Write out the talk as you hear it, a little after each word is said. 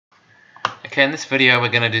Okay, in this video we're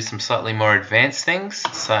going to do some slightly more advanced things,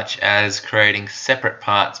 such as creating separate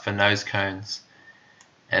parts for nose cones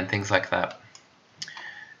and things like that.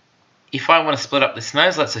 If I want to split up this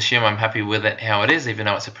nose, let's assume I'm happy with it how it is, even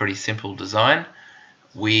though it's a pretty simple design.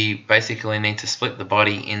 We basically need to split the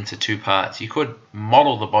body into two parts. You could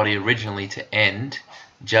model the body originally to end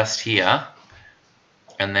just here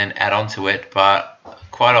and then add on to it, but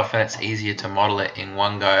quite often it's easier to model it in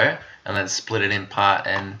one go and then split it in part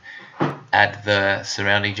and add the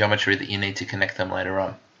surrounding geometry that you need to connect them later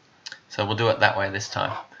on. So we'll do it that way this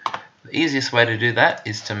time. The easiest way to do that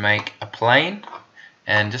is to make a plane,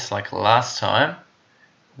 and just like last time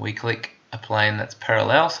we click a plane that's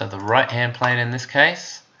parallel, so the right hand plane in this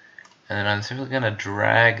case, and then I'm simply going to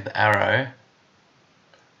drag the arrow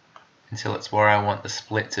until it's where I want the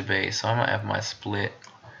split to be. So I might have my split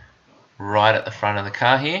right at the front of the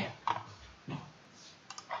car here.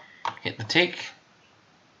 Hit the tick,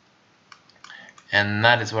 and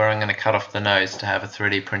that is where I'm going to cut off the nose to have a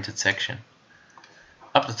 3D printed section.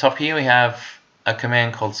 Up the top here we have a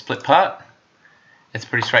command called split part. It's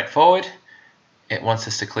pretty straightforward. It wants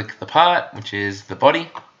us to click the part, which is the body.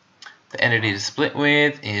 The entity to split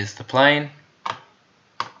with is the plane,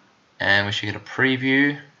 and we should get a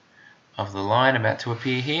preview of the line about to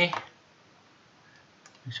appear here,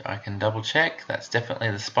 which I can double check. That's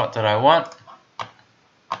definitely the spot that I want.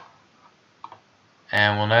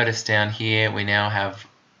 And we'll notice down here we now have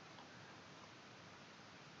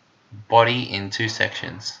body in two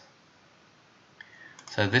sections.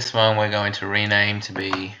 So this one we're going to rename to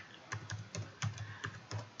be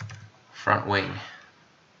front wing.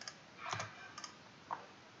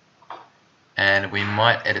 And we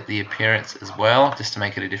might edit the appearance as well, just to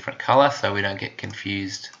make it a different color so we don't get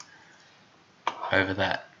confused over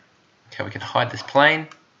that. Okay, we can hide this plane.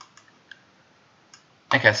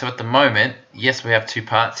 Okay, so at the moment, yes, we have two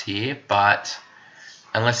parts here, but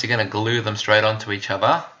unless you're going to glue them straight onto each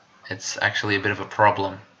other, it's actually a bit of a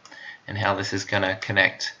problem in how this is going to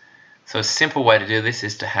connect. So a simple way to do this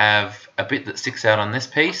is to have a bit that sticks out on this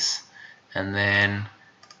piece and then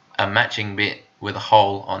a matching bit with a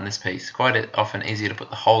hole on this piece. Quite often easier to put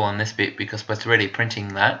the hole on this bit because we're 3D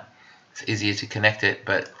printing that. It's easier to connect it,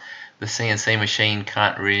 but the CNC machine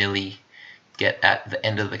can't really get at the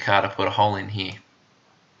end of the car to put a hole in here.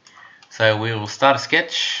 So we will start a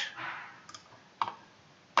sketch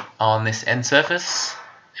on this end surface,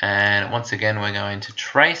 and once again we're going to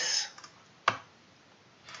trace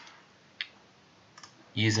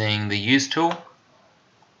using the use tool,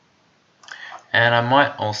 and I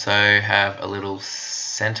might also have a little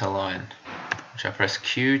center line, which I press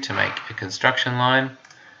Q to make a construction line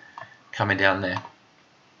coming down there.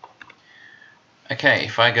 Okay,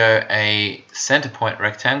 if I go a center point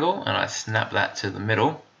rectangle and I snap that to the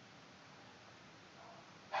middle,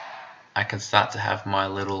 I can start to have my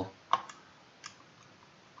little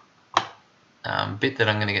bit that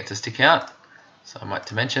I'm going to get to stick out. So I might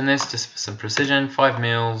dimension this just for some precision, 5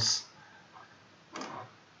 mils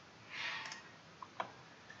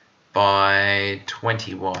by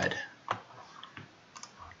 20 wide.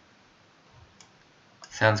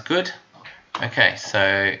 Sounds good. Okay,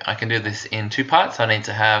 so I can do this in two parts. I need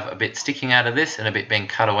to have a bit sticking out of this and a bit being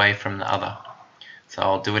cut away from the other. So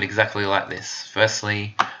I'll do it exactly like this.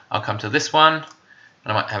 Firstly, I'll come to this one, and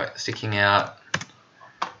I might have it sticking out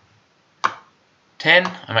 10.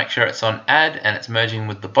 I make sure it's on add and it's merging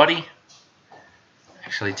with the body.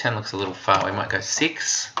 Actually 10 looks a little far, we might go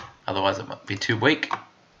 6, otherwise it might be too weak.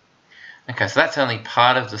 Okay, so that's only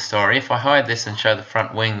part of the story. If I hide this and show the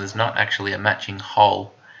front wing, there's not actually a matching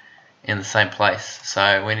hole in the same place.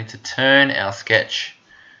 So we need to turn our sketch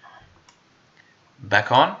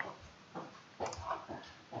back on.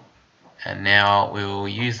 And now we will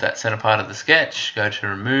use that center part of the sketch, go to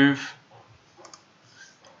remove,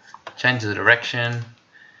 change the direction,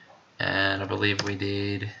 and I believe we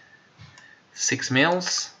did 6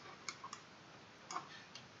 mils.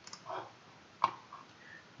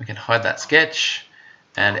 We can hide that sketch,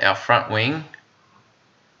 and our front wing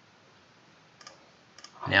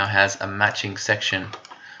now has a matching section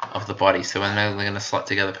of the body, so we're now going to slot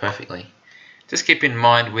together perfectly. Just keep in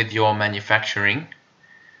mind with your manufacturing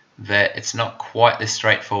that it's not quite this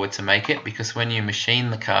straightforward to make it, because when you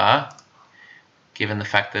machine the car, given the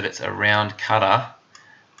fact that it's a round cutter,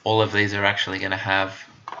 all of these are actually going to have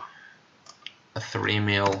a 3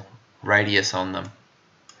 mil radius on them.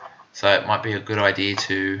 So it might be a good idea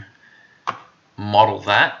to model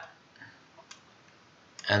that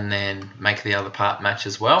and then make the other part match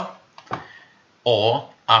as well. Or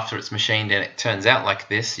after it's machined and it turns out like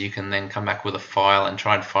this, you can then come back with a file and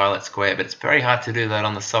try and file it square, but it's very hard to do that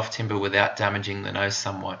on the soft timber without damaging the nose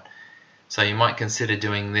somewhat. So you might consider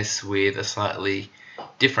doing this with a slightly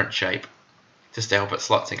different shape just to help it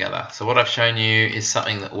slot together. So what I've shown you is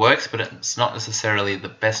something that works, but it's not necessarily the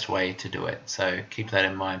best way to do it, so keep that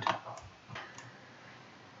in mind.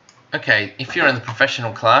 Okay, if you're in the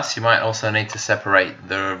professional class, you might also need to separate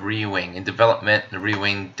the rear wing. In development, the rear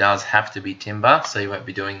wing does have to be timber, so you won't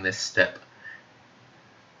be doing this step.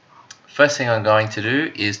 First thing I'm going to do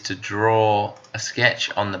is to draw a sketch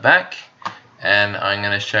on the back, and I'm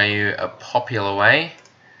going to show you a popular way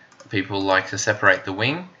people like to separate the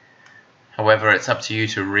wing. However, it's up to you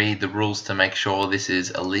to read the rules to make sure this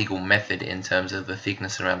is a legal method in terms of the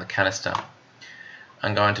thickness around the canister.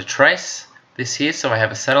 I'm going to trace this here so I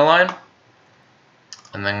have a center line,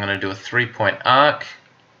 and then I'm going to do a 3-point arc,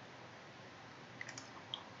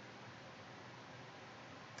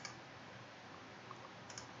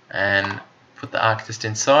 and put the arc just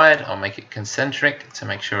inside. I'll make it concentric to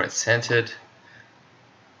make sure it's centered,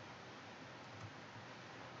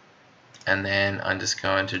 and then I'm just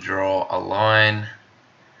going to draw a line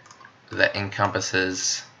that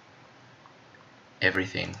encompasses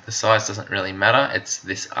everything. The size doesn't really matter, it's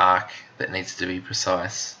this arc that needs to be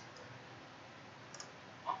precise.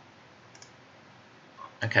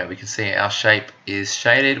 Okay, we can see our shape is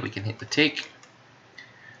shaded, we can hit the tick.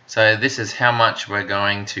 So this is how much we're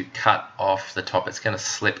going to cut off the top. It's going to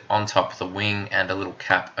slip on top of the wing and a little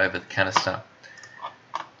cap over the canister.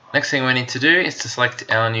 Next thing we need to do is to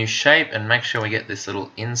select our new shape and make sure we get this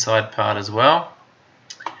little inside part as well.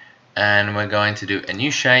 And we're going to do a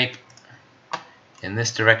new shape in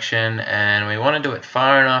this direction, and we want to do it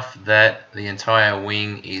far enough that the entire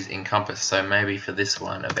wing is encompassed. So maybe for this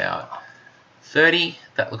one about 30,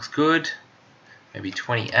 that looks good. Maybe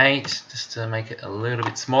 28, just to make it a little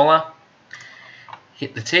bit smaller.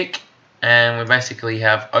 Hit the tick, and we basically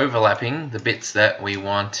have overlapping the bits that we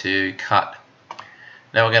want to cut.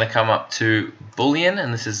 Now we're going to come up to Boolean,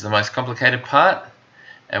 and this is the most complicated part,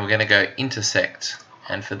 and we're going to go intersect.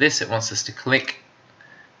 And for this it wants us to click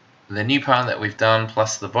the new part that we've done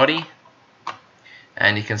plus the body,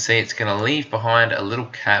 and you can see it's going to leave behind a little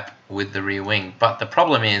cap with the rear wing, but the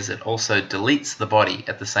problem is it also deletes the body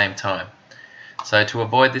at the same time. So to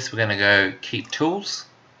avoid this, we're going to go keep tools.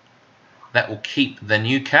 That will keep the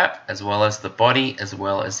new cap as well as the body as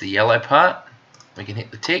well as the yellow part. We can hit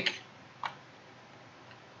the tick.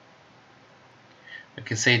 We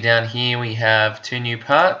can see down here we have two new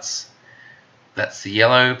parts. That's the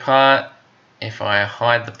yellow part. If I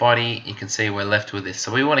hide the body, you can see we're left with this.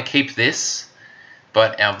 So we want to keep this,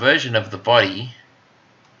 but our version of the body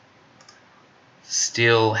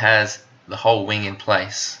still has the whole wing in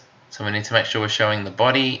place. So we need to make sure we're showing the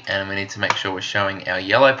body, and we need to make sure we're showing our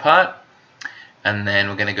yellow part. And then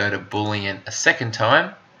we're going to go to Boolean a second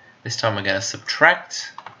time. This time we're going to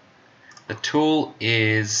subtract. The tool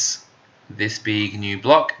is this big new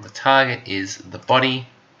block. The target is the body.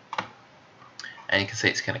 And you can see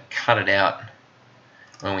it's going to cut it out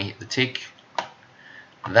when we hit the tick.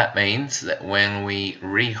 That means that when we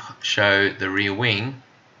re-show the rear wing,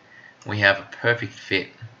 we have a perfect fit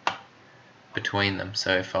between them.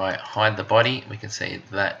 So if I hide the body, we can see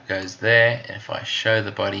that goes there, and if I show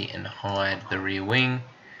the body and hide the rear wing,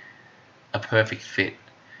 a perfect fit.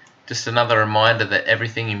 Just another reminder that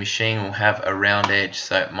everything in machine will have a round edge,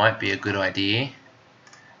 so it might be a good idea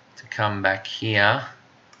to come back here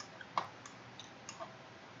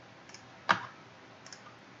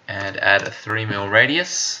and add a 3mm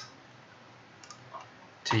radius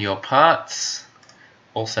to your parts.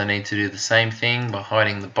 Also need to do the same thing by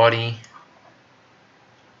hiding the body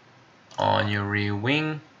on your rear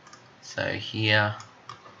wing. So here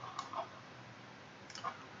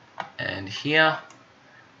and here,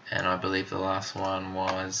 and I believe the last one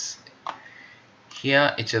was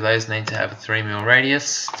here. Each of those need to have a 3mm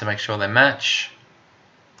radius to make sure they match.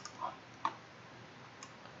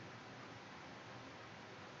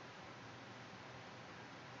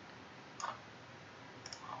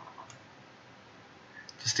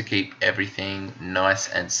 Just to keep everything nice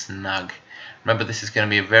and snug. Remember, this is going to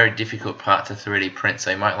be a very difficult part to 3D print,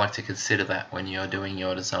 so you might like to consider that when you're doing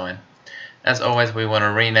your design. As always, we want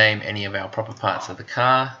to rename any of our proper parts of the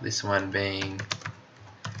car, this one being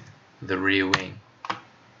the rear wing.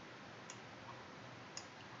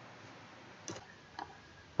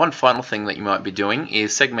 One final thing that you might be doing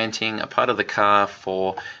is segmenting a part of the car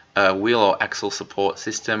for a wheel or axle support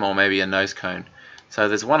system, or maybe a nose cone. So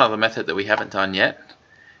there's one other method that we haven't done yet,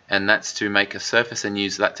 and that's to make a surface and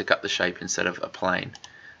use that to cut the shape instead of a plane.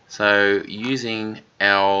 So using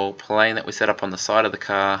our plane that we set up on the side of the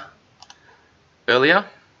car earlier,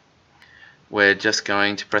 we're just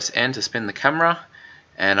going to press N to spin the camera,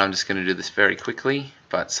 And I'm just going to do this very quickly,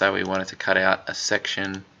 but say we wanted to cut out a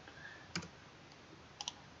section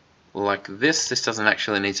like this. This doesn't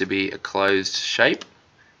actually need to be a closed shape,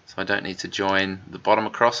 so I don't need to join the bottom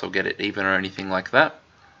across or get it even or anything like that.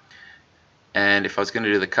 And if I was going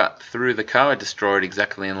to do the cut through the car, I'd just draw it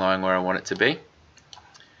exactly in line where I want it to be.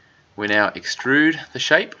 We now extrude the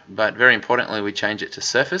shape, but very importantly we change it to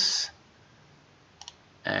surface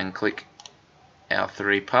and click our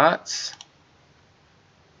 3 parts.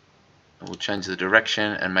 We'll change the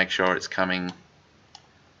direction and make sure it's coming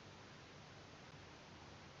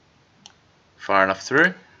far enough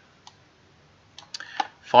through.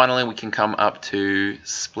 Finally, we can come up to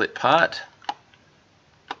split part.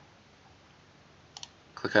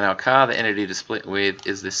 Click on our car. The entity to split with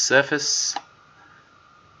is this surface.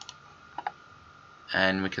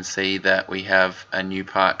 And we can see that we have a new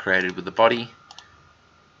part created with the body.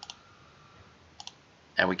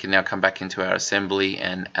 And we can now come back into our assembly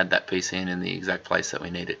and add that piece in the exact place that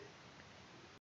we need it.